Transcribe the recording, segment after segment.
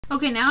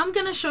Okay, now I'm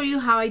going to show you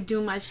how I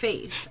do my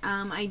face.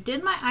 I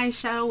did my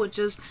eyeshadow, which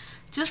is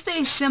just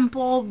a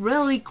simple,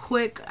 really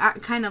quick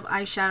kind of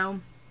eyeshadow.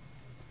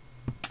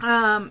 So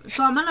I'm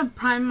going to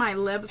prime my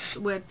lips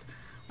with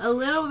a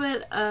little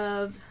bit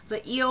of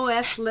the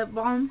EOS lip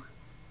balm,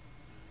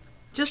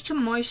 just to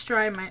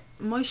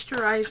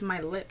moisturize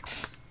my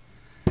lips.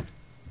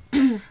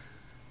 I'm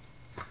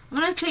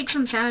going to take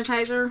some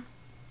sanitizer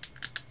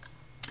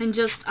and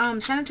just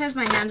sanitize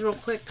my hands real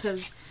quick,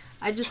 because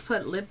I just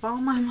put lip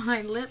balm on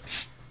my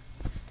lips,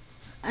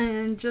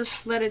 and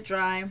just let it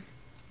dry.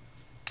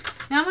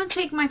 Now I'm going to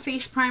take my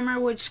face primer,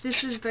 which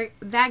this is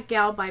That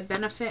Gal by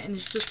Benefit, and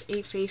it's just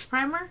a face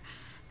primer.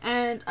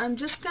 And I'm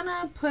just going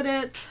to put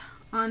it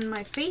on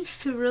my face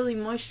to really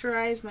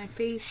moisturize my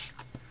face,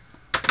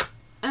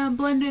 and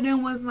blend it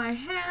in with my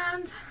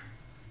hand.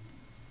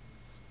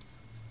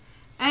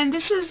 And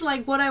this is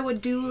like what I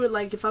would do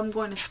like if I'm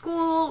going to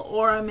school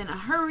or I'm in a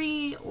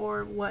hurry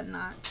or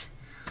whatnot.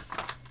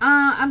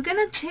 I'm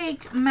going to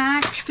take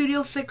MAC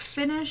Studio Fix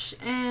Finish,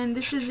 and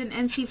this is an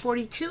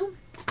NC42.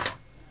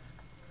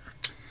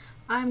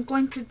 I'm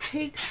going to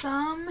take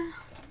some.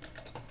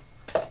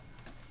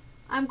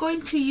 I'm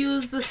going to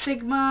use the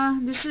Sigma.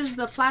 This is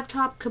the flat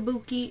top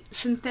kabuki,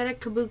 synthetic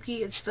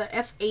kabuki. It's the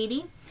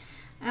F80.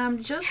 And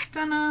I'm just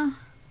gonna.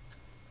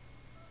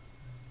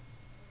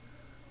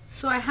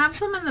 So I have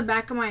some in the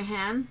back of my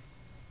hand,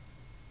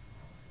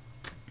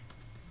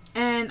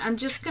 and I'm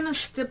just gonna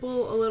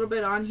stipple a little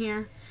bit on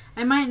here.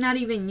 I might not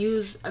even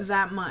use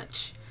that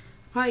much.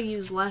 Probably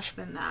use less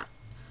than that.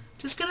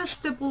 Just gonna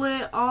stipple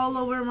it all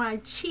over my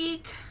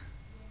cheek,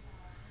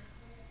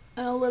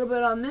 and a little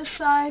bit on this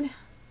side,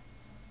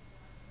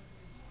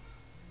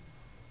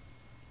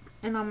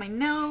 and on my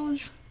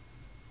nose,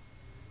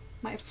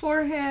 my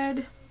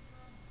forehead,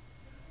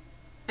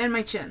 and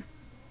my chin.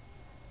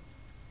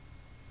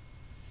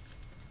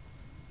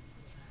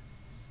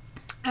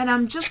 And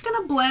I'm just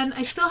going to blend.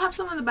 I still have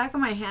some in the back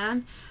of my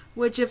hand,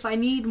 which if I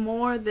need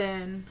more,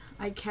 then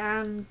I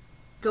can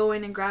go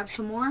in and grab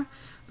some more.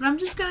 But I'm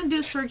just going to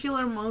do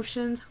circular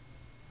motions.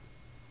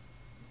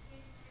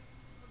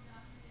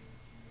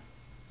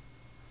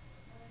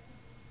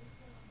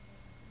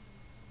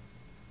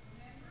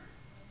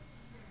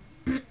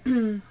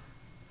 And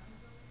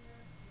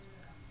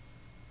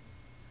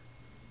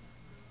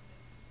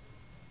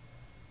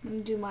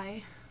do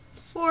my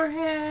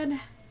forehead.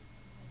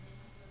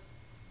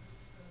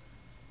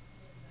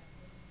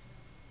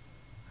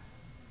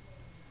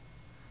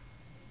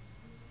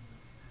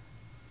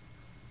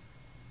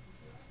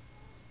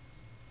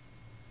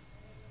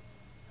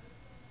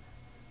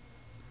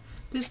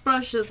 This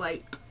brush is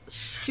like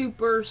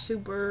super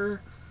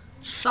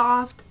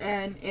soft,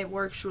 and it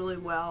works really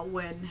well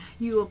when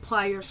you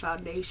apply your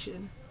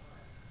foundation.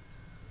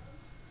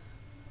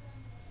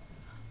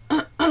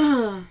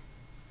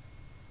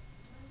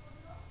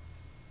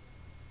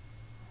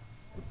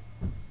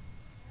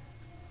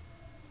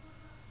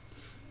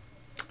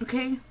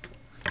 Okay,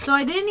 so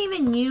I didn't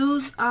even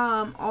use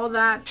all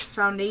that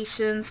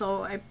foundation,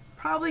 so I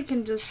probably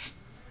can just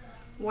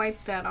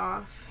wipe that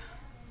off.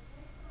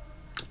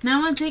 Now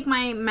I'm going to take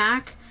my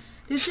MAC.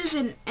 This is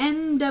an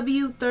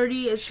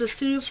NW30. It's the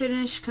Studio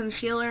Finish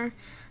Concealer.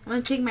 I'm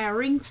going to take my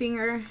ring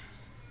finger.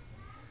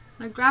 I'm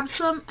going to grab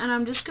some, and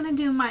I'm just going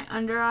to do my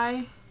under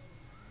eye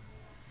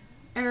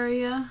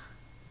area.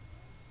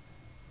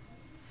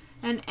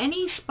 And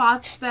any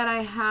spots that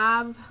I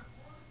have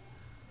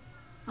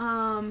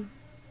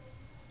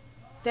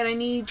that I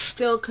need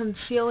still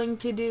concealing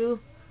to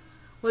do,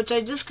 which I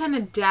just kind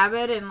of dab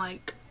it and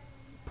like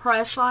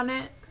press on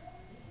it.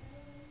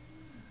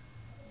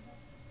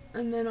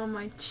 And then on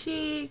my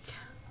cheek,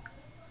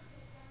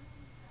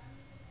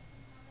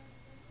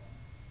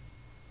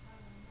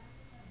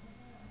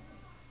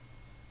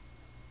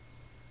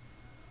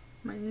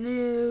 my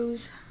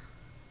nose,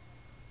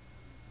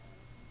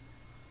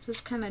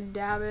 just kind of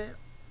dab it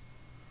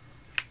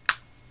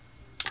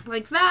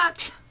like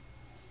that.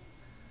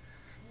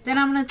 Then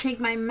I'm going to take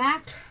my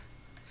MAC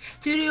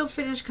Studio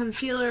Finish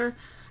Concealer.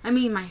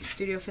 My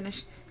Studio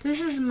Finish. This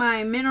is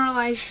my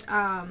mineralized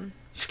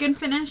Skin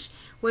Finish,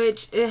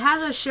 which it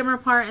has a shimmer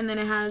part, and then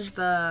it has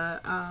the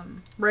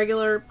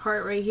regular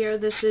part right here.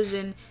 This is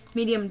in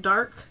medium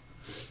dark.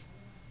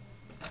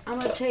 I'm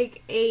going to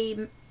take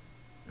a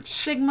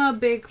Sigma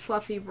big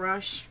fluffy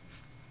brush.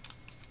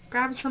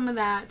 Grab some of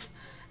that.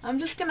 I'm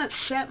just going to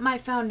set my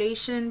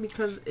foundation,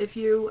 because if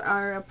you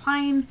are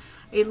applying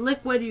a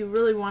liquid, you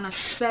really want to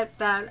set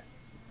that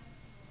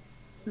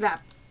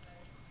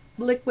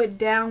liquid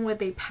down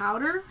with a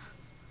powder,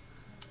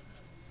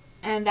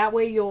 and that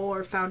way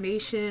your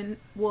foundation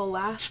will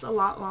last a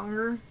lot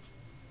longer.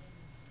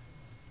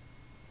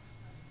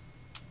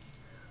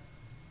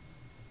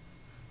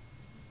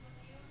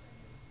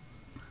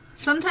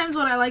 Sometimes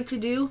what I like to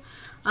do,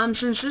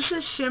 since this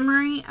is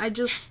shimmery, I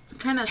just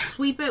kind of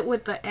sweep it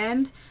with the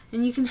end,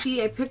 and you can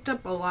see I picked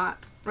up a lot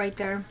right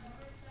there.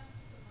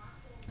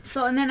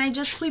 So, and then I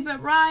just sweep it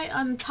right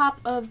on top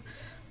of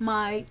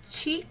my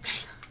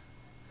cheeks,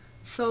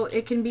 so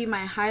it can be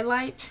my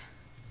highlight.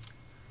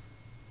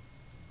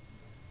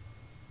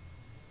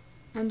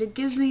 and it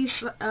gives me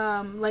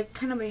like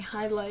kind of a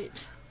highlight.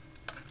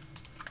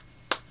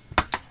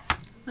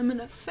 I'm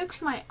gonna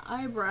fix my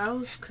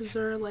eyebrows because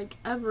they're like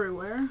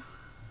everywhere.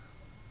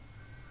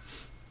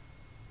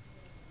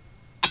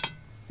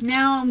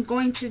 Now I'm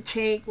going to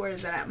take, where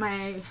is it at,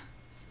 my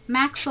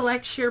MAC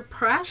Select Sheer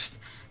Pressed.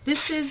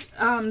 This is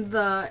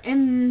the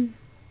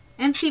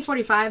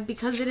NC45,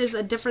 because it is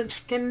a different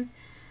skin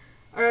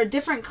or a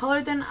different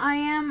color than I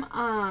am.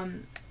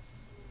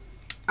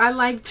 I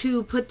like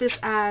to put this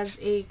as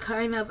a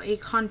kind of a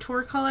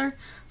contour color.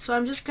 So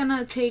I'm just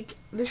gonna take,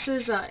 this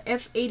is a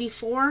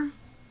F84,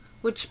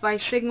 which by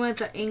Sigma,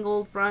 it's an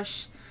angled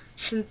brush,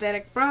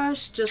 synthetic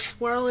brush. Just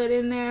swirl it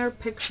in there,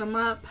 pick some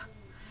up,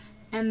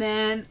 and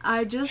then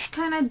I just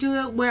kind of do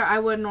it where I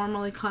would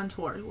normally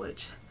contour,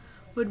 which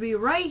would be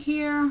right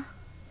here,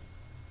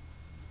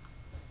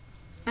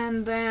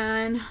 and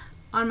then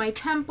on my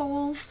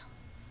temples,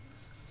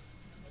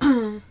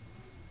 on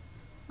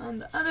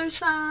the other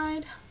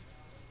side,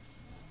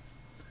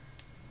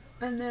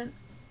 and then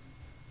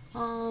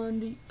on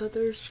the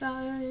other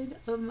side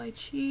of my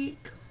cheek.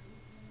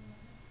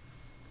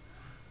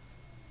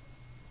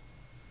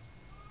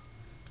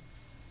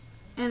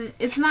 And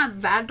it's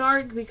not that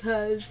dark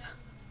because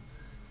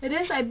it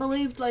is, I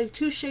believe, like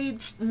 2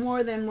 shades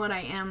more than what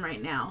I am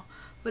right now.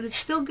 But it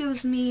still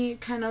gives me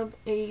kind of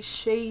a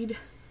shade.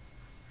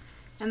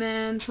 And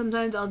then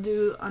sometimes I'll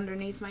do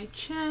underneath my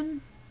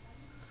chin.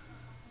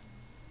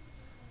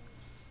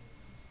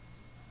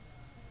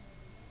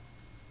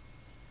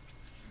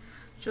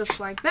 Just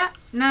like that.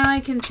 Now I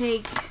can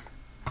take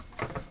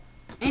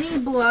any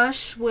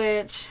blush,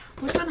 which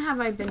one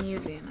have I been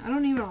using? I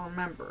don't even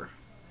remember.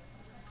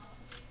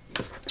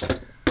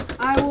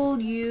 I will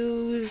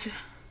use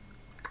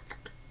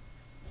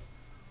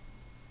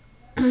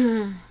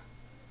none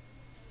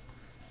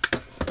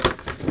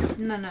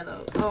of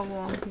those. Oh,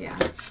 well, yeah.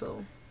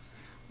 So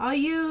I'll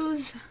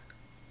use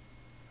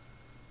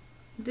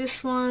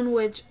this one,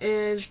 which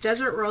is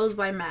Desert Rose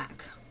by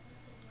MAC.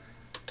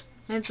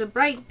 And it's a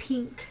bright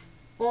pink,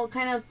 well,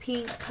 kind of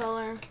pink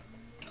color.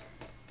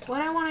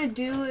 What I want to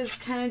do is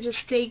kind of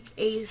just take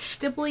a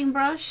stippling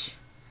brush,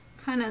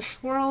 kind of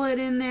swirl it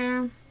in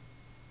there.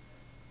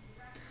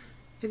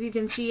 If you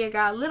can see, I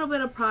got a little bit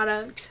of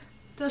product,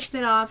 dust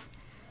it off,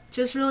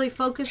 just really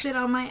focus it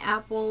on my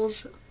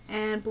apples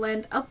and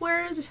blend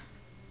upwards.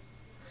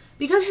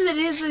 Because it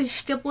is a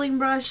stippling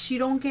brush,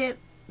 you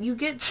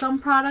get some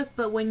product,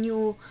 but when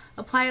you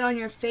apply it on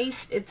your face,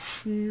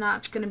 it's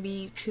not going to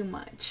be too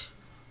much.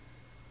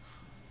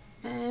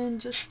 And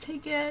just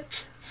take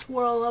it,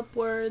 swirl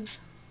upwards.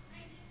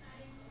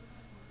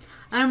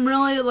 I'm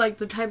really like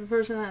the type of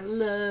person that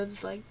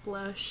loves like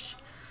blush.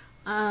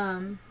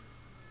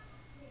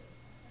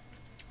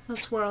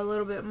 Let's swirl a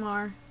little bit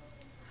more.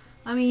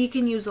 I mean, you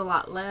can use a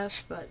lot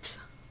less, but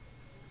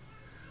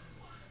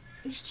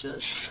it's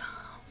just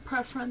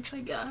preference, I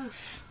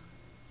guess.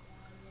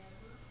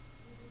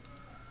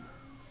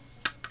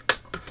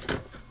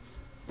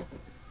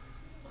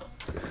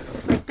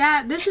 Like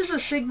that. This is a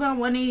Sigma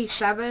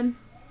 187.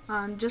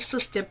 Just a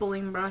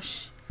stippling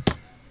brush.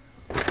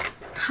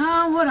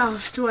 What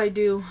else do I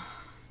do?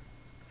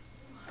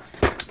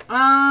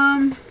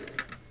 My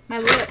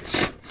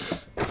lips.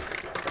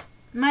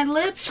 My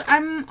lips,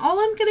 all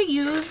I'm gonna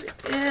use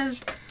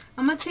is,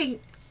 I'm gonna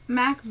take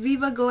MAC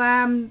Viva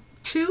Glam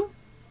 2,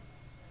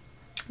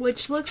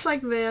 which looks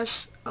like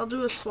this. I'll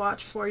do a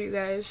swatch for you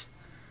guys.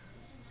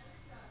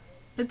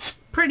 It's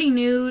pretty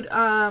nude,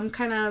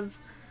 kind of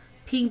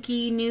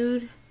pinky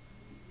nude.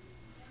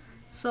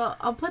 So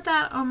I'll put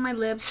that on my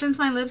lips. Since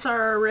my lips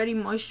are already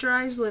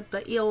moisturized with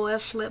the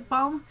EOS lip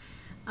balm,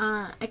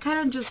 it kind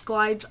of just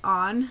glides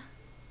on.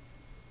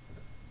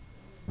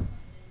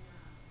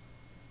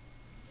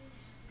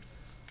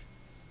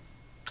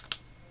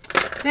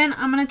 Then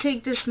I'm going to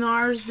take this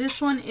NARS. This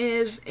one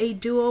is a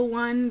duo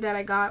one that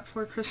I got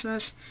for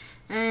Christmas.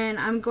 And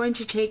I'm going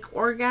to take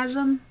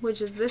Orgasm,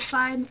 which is this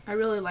side. I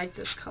really like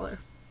this color.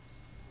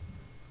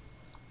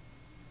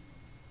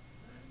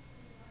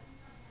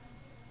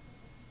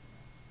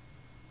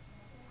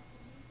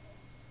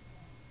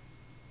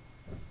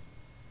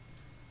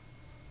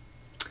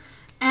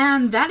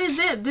 And that is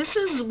it. This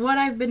is what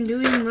I've been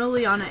doing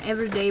really on an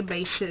everyday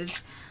basis.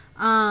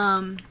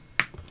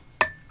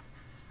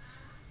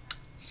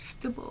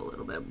 Stipple a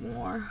little bit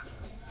more.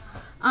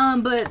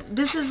 But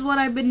this is what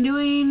I've been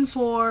doing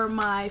for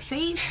my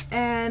face,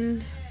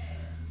 and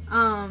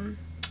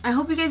I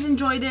hope you guys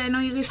enjoyed it. I know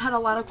you guys had a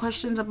lot of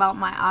questions about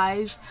my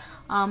eyes,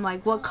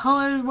 like what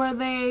colors were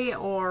they,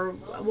 or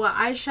what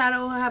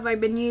eyeshadow have I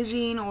been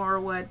using, or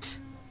what,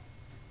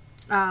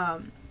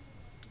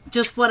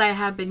 just what I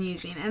have been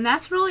using. And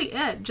that's really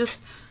it. Just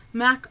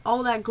MAC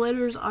All That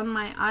Glitters on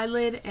my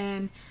eyelid,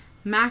 and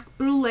MAC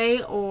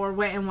Brulee or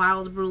Wet n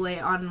Wild Brulee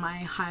on my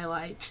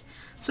highlights.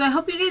 So I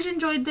hope you guys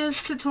enjoyed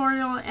this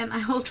tutorial, and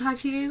I will talk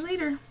to you guys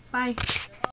later. Bye.